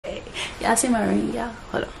Y'all see my ring, y'all?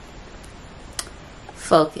 Hold on.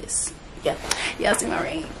 Focus. Yeah, y'all see my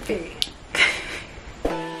ring, period.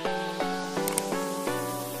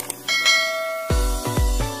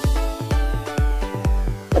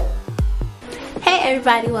 Hey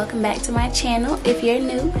everybody, welcome back to my channel. If you're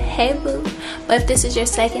new, hey boo. But if this is your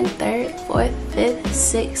second, third, fourth, fifth,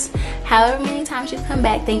 sixth, however many times you've come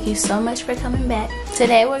back, thank you so much for coming back.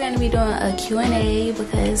 Today we're going to be doing a Q&A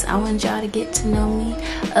because I want y'all to get to know me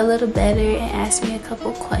a little better and ask me a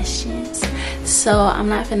couple questions. So I'm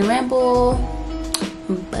not finna ramble,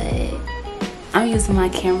 but I'm using my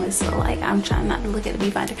camera, so like I'm trying not to look at the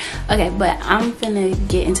viewfinder. Okay, but I'm finna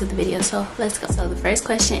get into the video, so let's go. So the first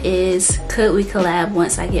question is, could we collab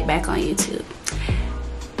once I get back on YouTube?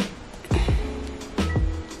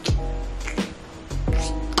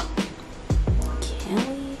 Can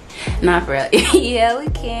we? Not for real. Yeah, we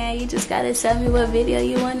can. You just gotta tell me what video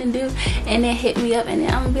you want to do and then hit me up, and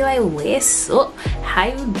then I'm gonna be like, what's up? How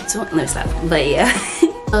you doing? Let me stop. But yeah.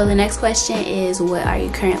 So the next question is, what are you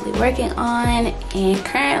currently working on? And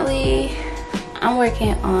currently I'm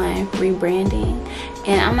working on rebranding,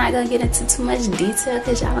 and I'm not gonna get into too much detail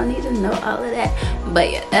because y'all don't need to know all of that, but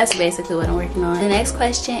yeah, that's basically what I'm working on. The next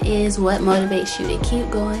question is, what motivates you to keep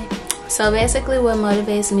going? So basically what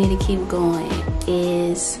motivates me to keep going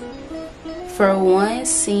is, for one,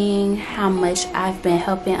 seeing how much I've been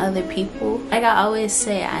helping other people. Like I always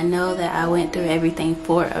say, I know that I went through everything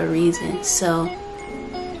for a reason, so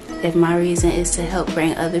if my reason is to help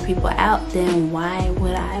bring other people out, then why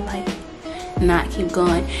would I like not keep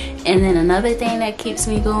going? And then another thing that keeps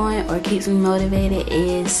me going or keeps me motivated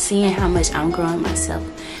is seeing how much I'm growing myself.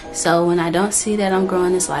 So when I don't see that I'm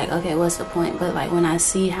growing, it's like, okay, what's the point? But like when I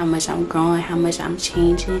see how much I'm growing, how much I'm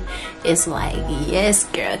changing, it's like, yes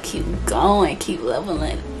girl, keep going, keep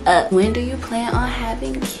leveling up. When do you plan on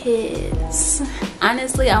having kids?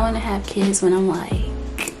 Honestly, I want to have kids when I'm like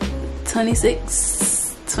 26,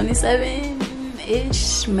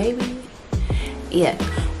 27-ish, maybe. Yeah.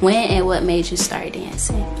 When and what made you start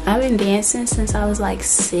dancing? I've been dancing since I was like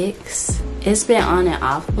 6. It's been on and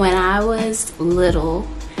off. When I was little,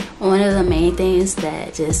 one of the main things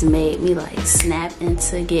that just made me like snap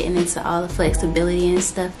into getting into all the flexibility and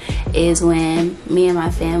stuff is when me and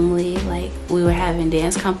my family, like, we were having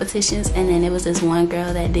dance competitions, and then there was this one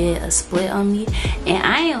girl that did a split on me, and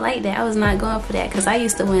I ain't like that. I was not going for that because I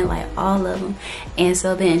used to win like all of them, and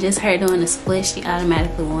so then just her doing the split, she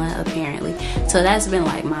automatically won apparently. So that's been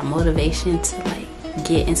like my motivation to like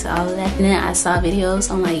get into all of that. And then I saw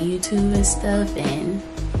videos on like YouTube and stuff, and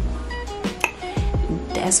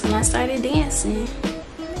that's when I started dancing.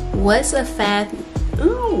 What's a fast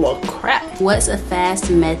What's a fast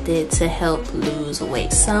method to help lose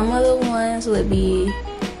weight? Some of the ones would be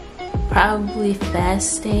probably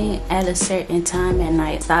fasting at a certain time at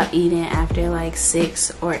night. Stop eating after like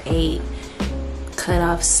 6 or 8. Cut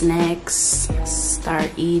off snacks.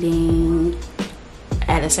 Start eating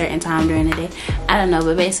at a certain time during the day. I don't know,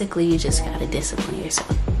 but basically you just gotta discipline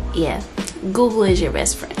yourself. Yeah, Google is your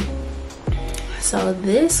best friend. So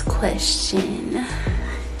this question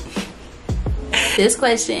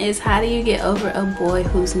is, how do you get over a boy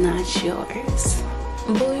who's not yours?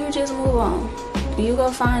 Boo, you just move on. You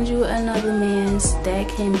go find you another man's that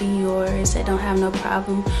can be yours, that don't have no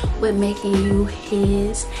problem with making you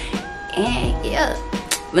his. And yeah,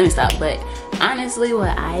 let me stop. But honestly,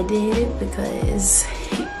 what I did, because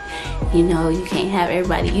you know, you can't have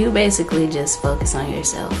everybody, you basically just focus on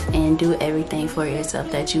yourself and do everything for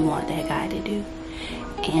yourself that you want that guy to do.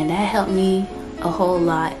 And that helped me a whole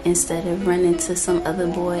lot instead of running to some other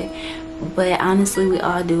boy. But honestly, we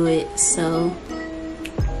all do it. So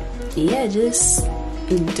yeah, just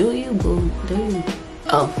do you, boo, do you.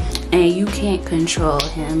 Oh, and you can't control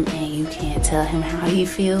him, and you can't tell him how he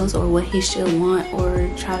feels or what he should want or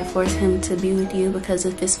try to force him to be with you, because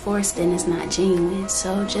if it's forced, then it's not genuine.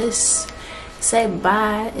 So just say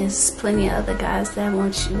bye. There's plenty of other guys that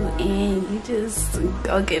want you, and you just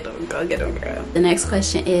go get them, girl. The next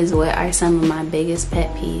question is, what are some of my biggest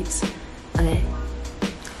pet peeves? Okay,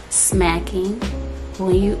 smacking.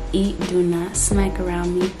 When you eat, do not smack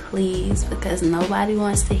around me, please, because nobody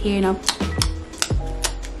wants to hear no.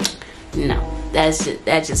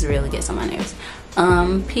 That just really gets on my nerves.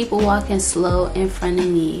 People walking slow in front of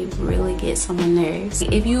me really gets on my nerves.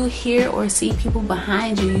 If you hear or see people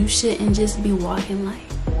behind you, you shouldn't just be walking like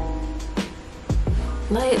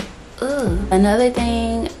ugh. Another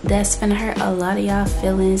thing that's gonna hurt a lot of y'all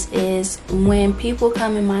feelings is when people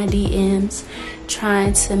come in my DMs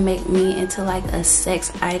trying to make me into like a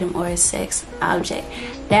sex item or a sex object.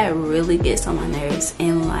 That really gets on my nerves.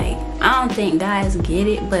 And like, I don't think guys get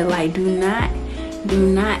it, but like, do not Do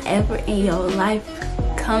not ever in your life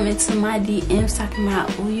come into my DMs talking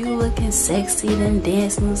about, oh, you looking sexy, them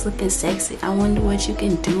dance moves looking sexy. I wonder what you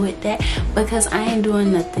can do with that, because I ain't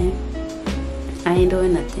doing nothing. I ain't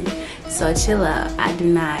doing nothing. So chill out. I do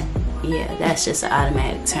not, yeah, that's just an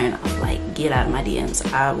automatic turn off. Like, get out of my DMs.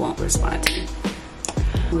 I won't respond to you.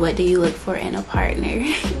 What do you look for in a partner?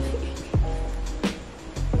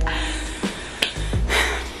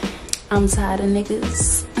 I'm tired of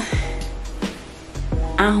niggas.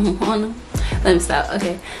 I don't want them. Let me stop.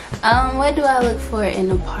 Okay. What do I look for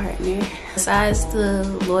in a partner? Besides the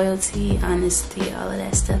loyalty, honesty, all of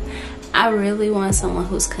that stuff, I really want someone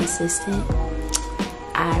who's consistent.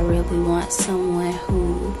 I really want someone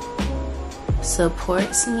who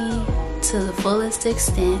supports me to the fullest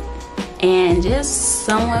extent, and just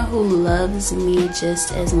someone who loves me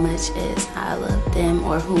just as much as I love them,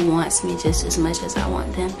 or who wants me just as much as I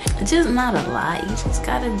want them. Just not a lot. You just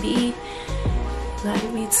gotta be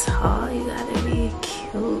tall, you gotta be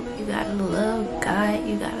cute, you gotta love God,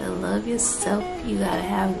 you gotta love yourself, you gotta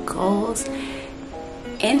have goals,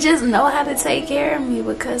 and just know how to take care of me,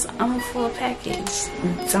 because I'm a full package.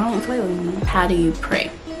 Don't play with me. How do you pray?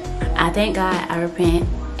 I thank God, I repent,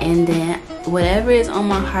 and then whatever is on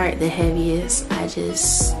my heart the heaviest, I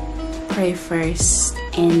just pray first,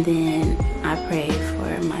 and then I pray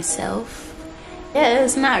for myself. Yeah,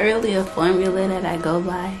 it's not really a formula that I go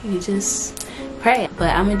by. You just pray. But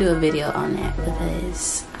I'm gonna do a video on that,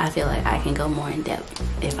 because I feel like I can go more in depth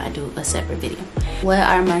if I do a separate video. What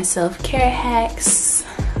are my self-care hacks?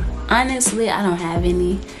 Honestly, I don't have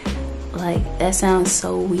any. Like, that sounds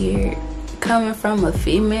so weird coming from a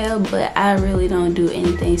female, but I really don't do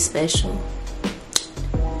anything special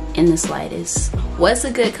in the slightest. What's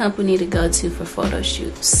a good company to go to for photo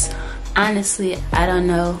shoots? Honestly, I don't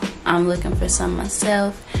know. I'm looking for some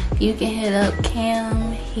myself. You can hit up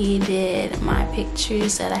Cam. He did my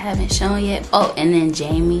pictures that I haven't shown yet. Oh, and then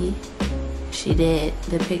Jamie. She did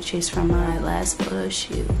the pictures from my last photo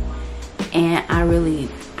shoot. And I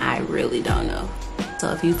really don't know.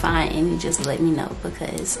 So if you find any, just let me know,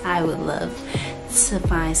 because I would love to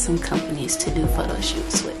find some companies to do photo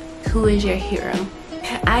shoots with. Who is your hero?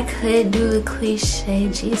 I could do the cliche,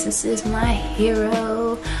 Jesus is my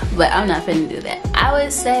hero, but I'm not finna do that. I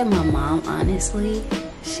would say my mom, honestly.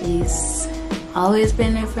 She's always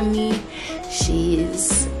been there for me.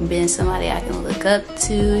 She's been somebody I can look up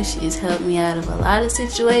to. She's helped me out of a lot of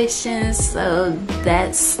situations. So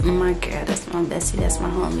that's my girl, that's my bestie, that's my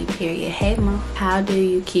homie, period. Hey mom, how do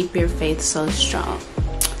you keep your faith so strong?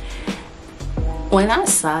 When I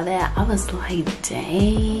saw that, I was like,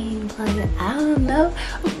 dang, like, I don't know.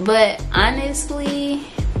 But honestly,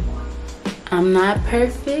 I'm not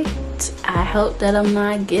perfect. I hope that I'm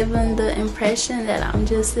not giving the impression that I'm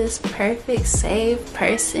just this perfect, saved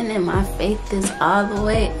person and my faith is all the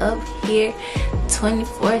way up here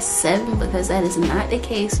 24/7, because that is not the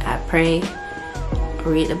case. I pray,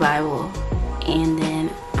 read the Bible, and then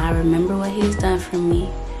I remember what he's done for me.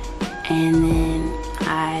 And then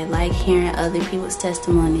I like hearing other people's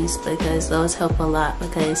testimonies, because those help a lot.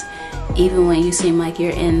 Because even when you seem like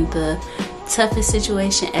you're in the toughest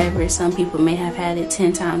situation ever, some people may have had it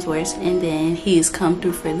 10 times worse, and then he's come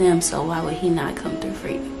through for them. So why would he not come through for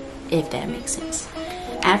you, if that makes sense?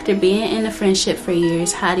 After being in a friendship for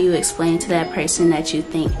years, how do you explain to that person that you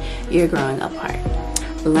think you're growing apart?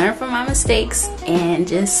 Learn from my mistakes, and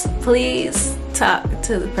just please talk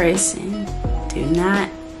to the person. Do not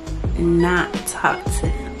talk to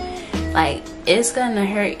them. Like, it's gonna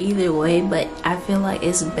hurt either way, but I feel like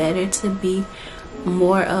it's better to be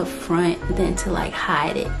more upfront than to like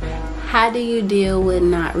hide it. How do you deal with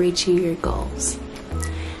not reaching your goals?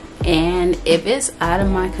 And if it's out of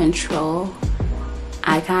my control,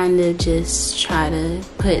 I kind of just try to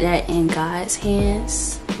put that in God's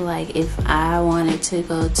hands. Like, if I wanted to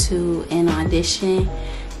go to an audition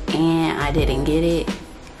and I didn't get it,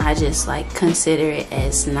 I just like consider it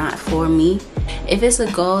as not for me. If it's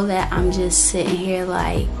a goal that I'm just sitting here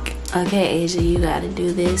like, okay, Aysia, you gotta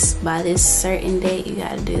do this by this certain date, you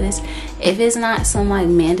gotta do this. If it's not some like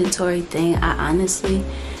mandatory thing, I honestly,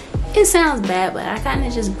 it sounds bad, but I kind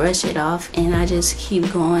of just brush it off and I just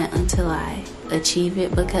keep going until I achieve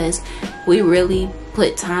it, because we really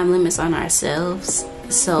put time limits on ourselves.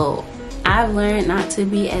 So I've learned not to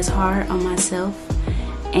be as hard on myself,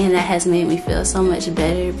 and that has made me feel so much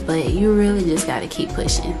better. But you really just got to keep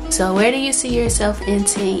pushing. So where do you see yourself in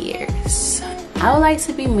 10 years? I would like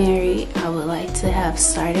to be married. I would like to have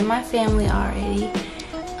started my family already.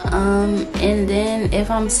 And then if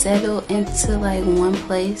I'm settled into like one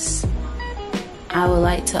place, I would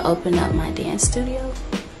like to open up my dance studio.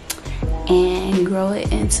 and grow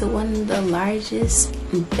it into one of the largest,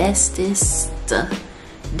 bestest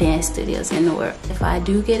dance studios in the world. If I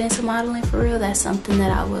do get into modeling for real, that's something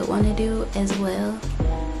that I would want to do as well.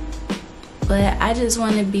 But I just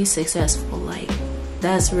want to be successful. Like,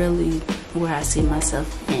 that's really where I see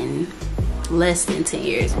myself in less than 10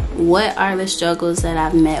 years. What are the struggles that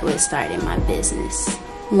I've met with starting my business?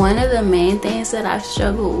 One of the main things that I've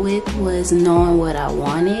struggled with was knowing what I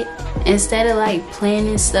wanted. Instead of like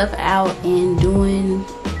planning stuff out and doing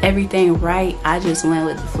everything right, I just went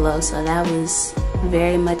with the flow. So that was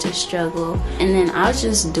very much a struggle. And then I was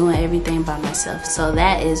just doing everything by myself. So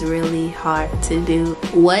that is really hard to do.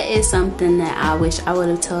 What is something that I wish I would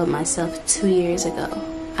have told myself 2 years ago?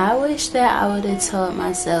 I wish that I would have told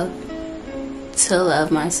myself to love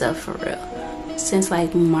myself for real. Since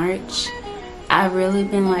like March, I've really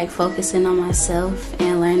been like focusing on myself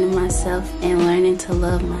and learning to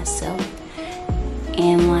love myself.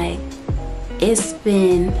 And like, it's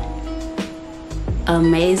been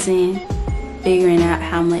amazing figuring out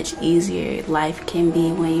how much easier life can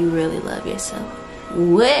be when you really love yourself.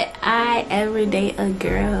 Would I ever date a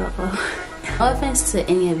girl? No offense to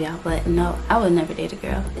any of y'all, but no, I would never date a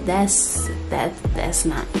girl. That's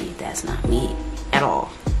not me. That's not me at all.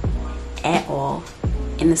 At all.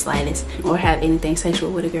 In the slightest. Or have anything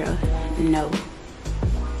sexual with a girl. No.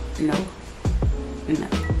 No. No.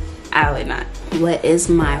 I would not. What is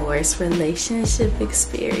my worst relationship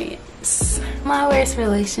experience? My worst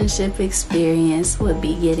relationship experience would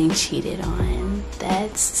be getting cheated on.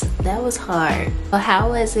 That was hard. But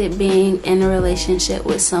how was it being in a relationship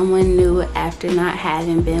with someone new after not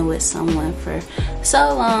having been with someone for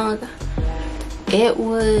so long? It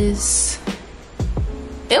was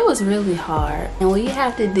really hard. And when you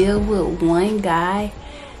have to deal with one guy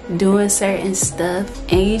doing certain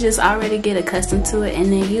stuff and you just already get accustomed to it,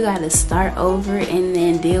 and then you gotta start over and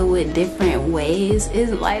then deal with different ways,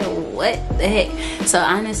 it's like, what the heck? So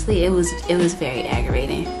honestly, it was very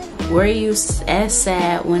aggravating. Were you as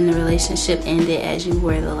sad when the relationship ended as you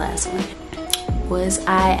were the last one? Was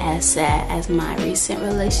I as sad as my recent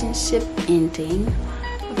relationship ending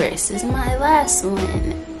versus my last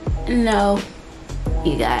one? No.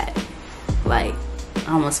 You got like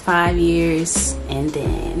almost 5 years and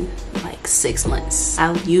then like 6 months.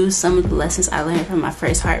 I'll use some of the lessons I learned from my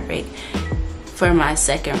first heartbreak for my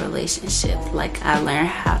second relationship. Like, I learned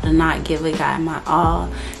how to not give a guy my all,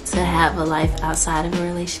 to have a life outside of a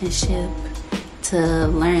relationship, to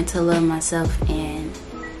learn to love myself, and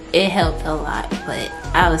it helped a lot, but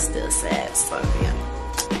I was still sad, so yeah.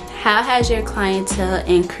 How has your clientele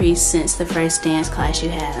increased since the first dance class you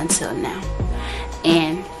had until now?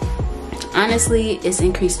 And honestly, it's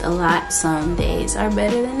increased a lot. Some days are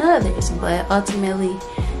better than others, but ultimately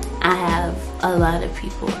I have a lot of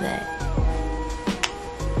people that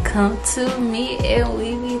come to me and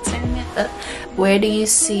we be turning up. Where do you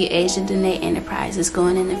see Aysia Danae Enterprises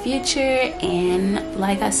going in the future? And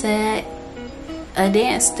like I said, a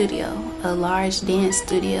dance studio, a large dance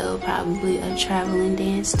studio, probably a traveling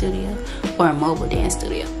dance studio or a mobile dance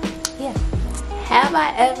studio. Yeah. Have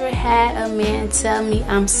I ever had a man tell me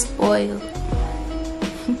I'm spoiled?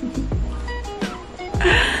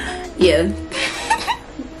 Yeah.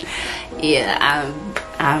 Yeah,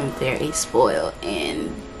 I'm very spoiled,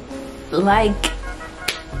 and like,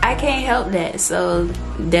 I can't help that, so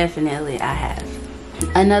definitely I have.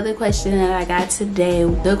 Another question that I got today,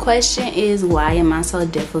 the question is, why am I so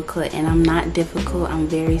difficult? And I'm not difficult, I'm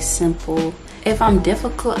very simple. If I'm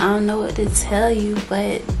difficult, I don't know what to tell you,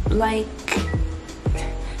 but like,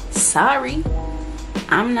 sorry,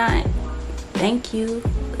 I'm not. Thank you.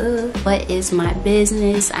 What is my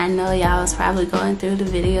business? I know y'all was probably going through the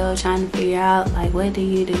video trying to figure out like, what do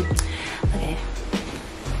you do? Okay.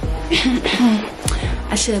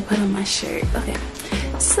 I should have put on my shirt. Okay.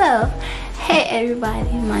 So, hey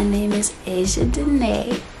everybody, my name is Aysia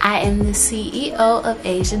Danae. I am the CEO of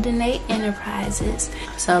Aysia Danae Enterprises.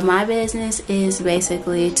 So my business is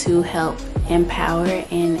basically to help empower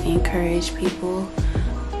and encourage people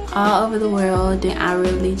all over the world. And I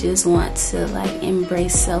really just want to like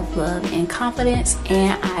embrace self-love and confidence,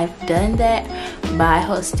 and I've done that by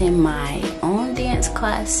hosting my own dance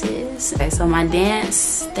classes. Okay, so my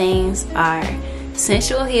dance things are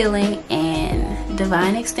sensual healing and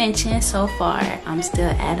divine extension. So far I'm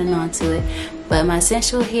still adding on to it, but my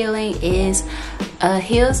sensual healing is a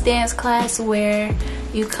heels dance class where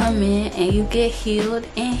you come in and you get healed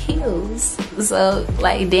in heels. So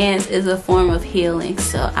like, dance is a form of healing,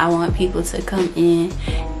 so I want people to come in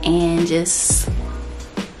and just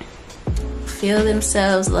feel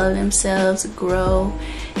themselves, love themselves, grow,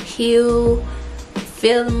 heal,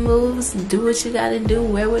 feel the moves, do what you gotta do,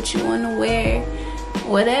 wear what you want to wear,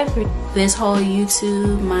 whatever. This whole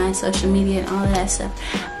YouTube, my social media and all of that stuff,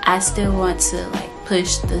 I still want to like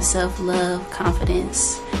push the self-love,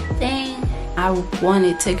 confidence thing. I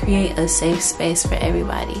wanted to create a safe space for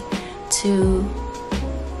everybody to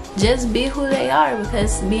just be who they are,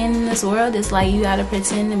 because being in this world is like you gotta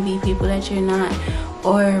pretend to be people that you're not,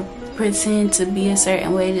 or pretend to be a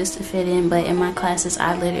certain way just to fit in. But in my classes,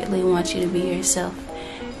 I literally want you to be yourself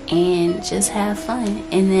and just have fun.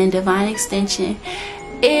 And then Divine Extension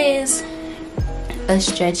is a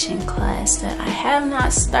stretching class that I have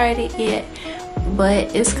not started yet,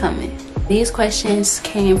 but it's coming. These questions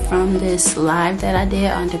came from this live that I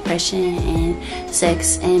did on depression and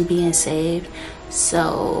sex and being saved.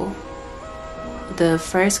 So the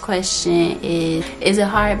first question is it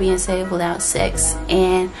hard being saved without sex?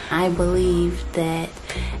 And I believe that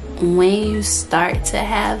when you start to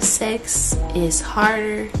have sex, it's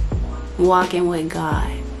harder walking with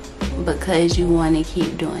God because you want to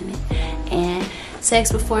keep doing it. And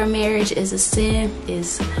sex before marriage is a sin,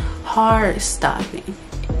 is hard stopping.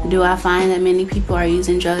 Do I find that many people are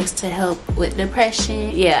using drugs to help with depression?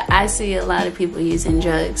 Yeah, I see a lot of people using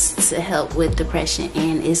drugs to help with depression,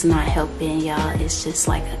 and it's not helping y'all. It's just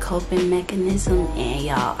like a coping mechanism, and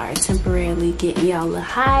y'all are temporarily getting y'all a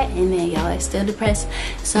high, and then y'all are still depressed.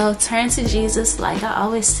 So turn to Jesus. Like I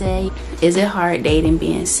always say, is it hard dating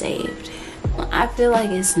being saved? I feel like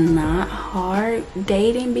it's not hard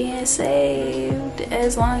dating being saved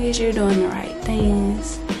as long as you're doing the right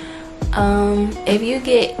things. If you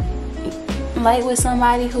get like with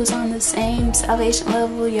somebody who's on the same salvation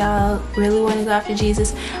level, y'all really want to go after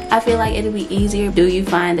Jesus, I feel like it'll be easier. Do you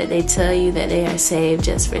find that they tell you that they are saved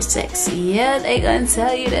just for sex? Yeah, they gonna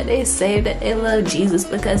tell you that they saved, that they love Jesus,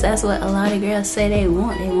 because that's what a lot of girls say they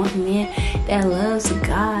want. They want a man that loves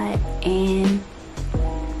God. And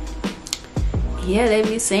yeah, they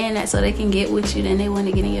be saying that so they can get with you, then they want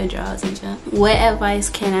to get in your drawers and jump. What advice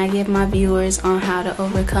can I give my viewers on how to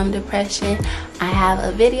overcome depression? I have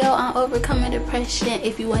a video on overcoming depression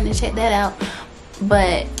if you want to check that out.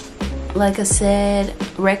 But like I said,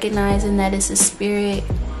 recognizing that it's a spirit,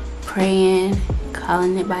 praying,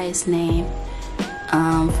 calling it by its name,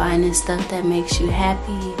 finding stuff that makes you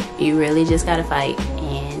happy. You really just gotta fight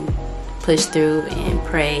and push through and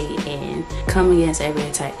pray and come against every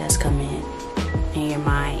attack that's coming in your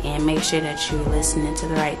mind, and make sure that you're listening to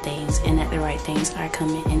the right things and that the right things are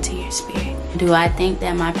coming into your spirit. Do I think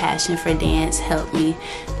that my passion for dance helped me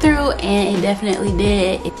through? And it definitely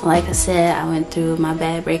did. Like I said, I went through my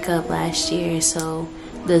bad breakup last year, so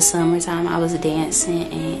the summertime I was dancing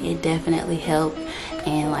and it definitely helped.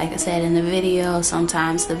 And like I said in the video,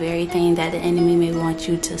 sometimes the very thing that the enemy may want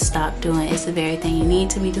you to stop doing is the very thing you need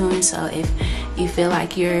to be doing. So if you feel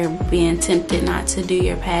like you're being tempted not to do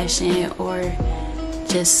your passion, or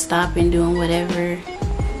just stopping doing whatever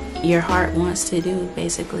your heart wants to do,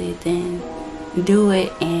 basically, then do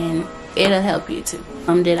it and it'll help you too.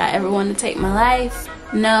 Did I ever want to take my life?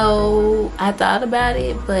 No, I thought about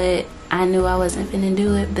it, but I knew I wasn't finna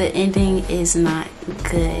do it. The ending is not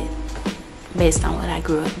good based on what I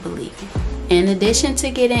grew up believing. In addition to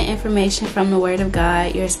getting information from the Word of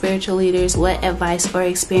God, your spiritual leaders, what advice or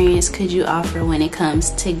experience could you offer when it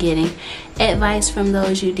comes to getting advice from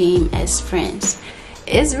those you deem as friends?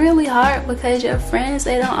 It's really hard because your friends,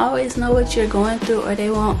 they don't always know what you're going through, or they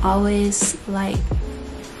won't always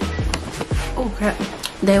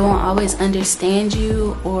they won't always understand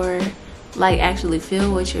you or like actually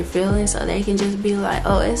feel what you're feeling. So they can just be like,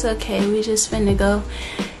 oh, it's okay, we just finna go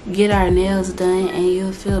get our nails done and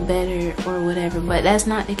you'll feel better or whatever. But that's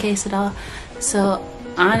not the case at all. So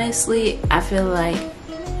honestly, I feel like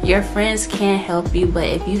your friends can help you, but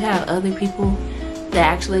if you have other people that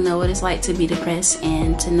actually know what it's like to be depressed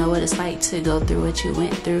and to know what it's like to go through what you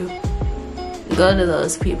went through, go to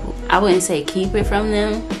those people. I wouldn't say keep it from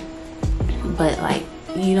them, but like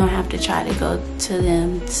you don't have to try to go to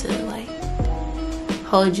them to like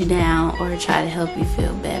hold you down or try to help you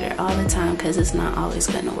feel better all the time, because it's not always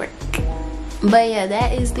gonna work. But yeah,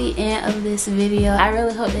 that is the end of this video. I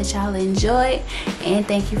really hope that y'all enjoyed, and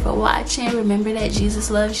thank you for watching. Remember that Jesus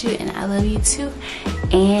loves you and I love you too,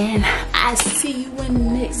 and I see you in the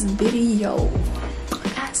next video.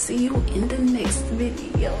 I see you in the next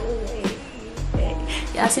video.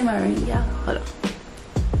 Y'all see my ring, y'all? Hold on.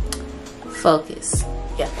 Focus.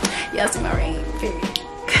 Yeah, y'all see my ring, period.